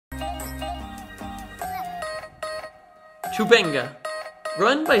Chupenga.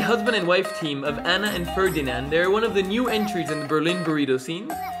 Run by husband and wife team of Anna and Ferdinand, they are one of the new entries in the Berlin burrito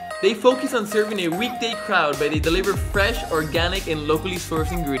scene. They focus on serving a weekday crowd by they deliver fresh, organic, and locally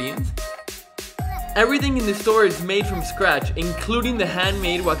sourced ingredients. Everything in the store is made from scratch, including the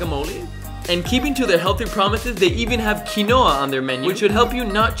handmade guacamole. And keeping to their healthy promises, they even have quinoa on their menu, which should help you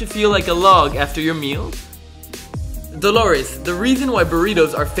not to feel like a log after your meal. Dolores, the reason why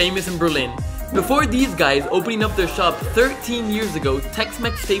burritos are famous in Berlin. Before these guys opening up their shop 13 years ago,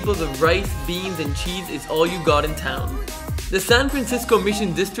 Tex-Mex staples of rice, beans, and cheese is all you got in town. The San Francisco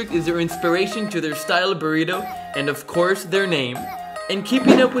Mission District is their inspiration to their style of burrito, and of course, their name. And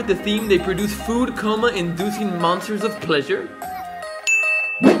keeping up with the theme, they produce food coma-inducing monsters of pleasure.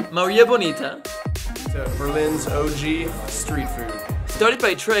 Maria Bonita. Berlin's OG street food. Started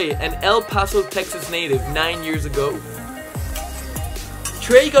by Trey, an El Paso, Texas native 9 years ago.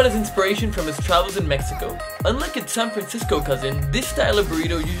 Trey got his inspiration from his travels in Mexico. Unlike its San Francisco cousin, this style of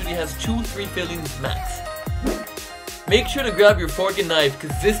burrito usually has 2-3 fillings max. Make sure to grab your fork and knife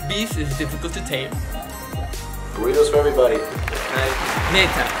because this beast is difficult to tame. Burritos for everybody.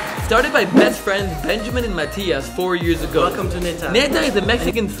 Neta. Started by best friends Benjamin and Matias 4 years ago. Welcome to Neta. Neta is a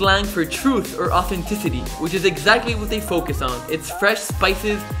Mexican slang for truth or authenticity, which is exactly what they focus on. It's fresh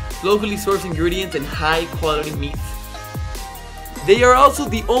spices, locally sourced ingredients, and high quality meats. They are also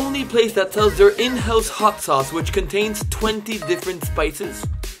the only place that sells their in-house hot sauce, which contains 20 different spices.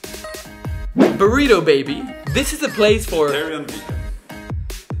 Burrito Baby. This is a place for...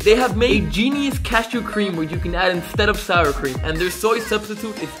 They have made genius cashew cream which you can add instead of sour cream, and their soy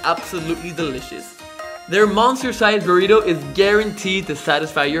substitute is absolutely delicious. Their monster-sized burrito is guaranteed to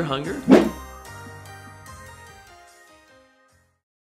satisfy your hunger.